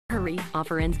Hurry,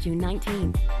 offer ends June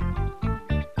 19th.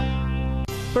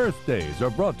 Birthdays are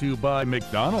brought to you by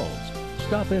McDonald's.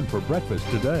 Stop in for breakfast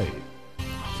today.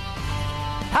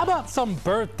 How about some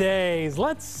birthdays?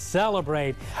 Let's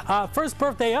celebrate. First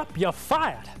birthday up, you're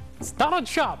fired. It's Donald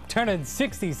Trump turning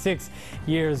 66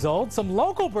 years old. Some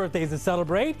local birthdays to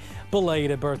celebrate.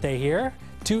 Belated birthday here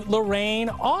to Lorraine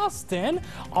Austin.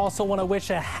 Also want to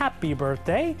wish a happy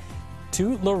birthday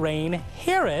to Lorraine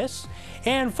Harris.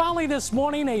 And finally this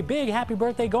morning, a big happy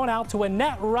birthday going out to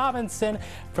Annette Robinson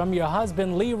from your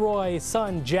husband Leroy,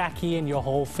 son Jackie, and your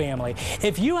whole family.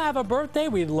 If you have a birthday,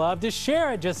 we'd love to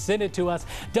share it. Just send it to us,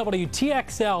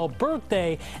 WTXL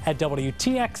birthday at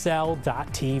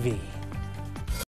WTXL.tv.